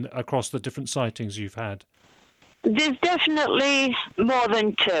seen across the different sightings you've had? There's definitely more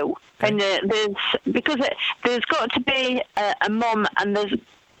than two. Okay. And there's got to be a mum, and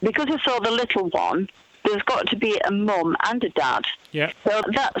because I saw the little one, there's got to be a mum and a dad. Yeah. So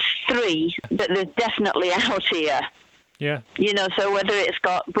that's three that there's definitely out here. Yeah. You know, so whether it's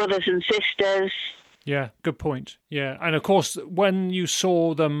got brothers and sisters. Yeah, good point. Yeah, and of course, when you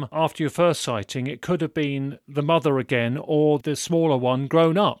saw them after your first sighting, it could have been the mother again or the smaller one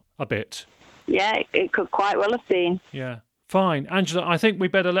grown up a bit. Yeah, it could quite well have been. Yeah. Fine. Angela, I think we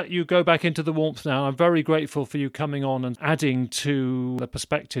better let you go back into the warmth now. I'm very grateful for you coming on and adding to the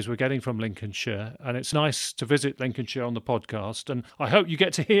perspectives we're getting from Lincolnshire. And it's nice to visit Lincolnshire on the podcast. And I hope you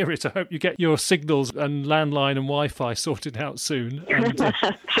get to hear it. I hope you get your signals and landline and Wi-Fi sorted out soon. And,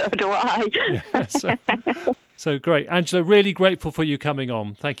 so do I. Yeah, so great. Angela, really grateful for you coming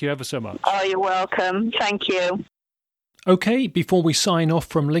on. Thank you ever so much. Oh, you're welcome. Thank you. OK, before we sign off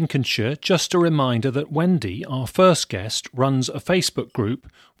from Lincolnshire, just a reminder that Wendy, our first guest, runs a Facebook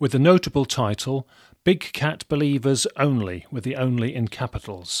group with the notable title Big Cat Believers Only, with the only in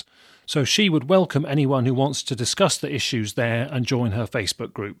capitals. So she would welcome anyone who wants to discuss the issues there and join her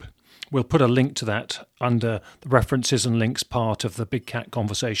Facebook group. We'll put a link to that under the references and links part of the Big Cat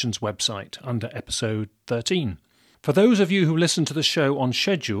Conversations website under episode 13. For those of you who listen to the show on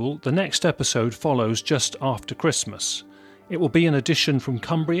schedule, the next episode follows just after Christmas. It will be an edition from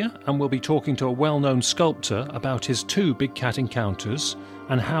Cumbria, and we'll be talking to a well-known sculptor about his 2 big cat encounters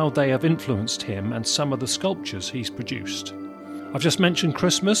and how they have influenced him and some of the sculptures he's produced. I've just mentioned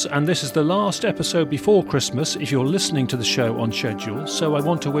Christmas, and this is the last episode before Christmas if you're listening to the show on schedule, so I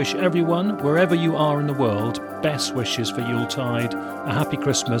want to wish everyone, wherever you are in the world, best wishes for Yuletide, a happy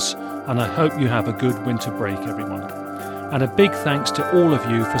Christmas, and I hope you have a good winter break, everyone. And a big thanks to all of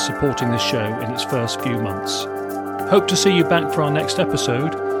you for supporting the show in its first few months. Hope to see you back for our next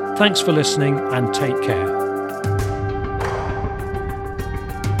episode. Thanks for listening and take care.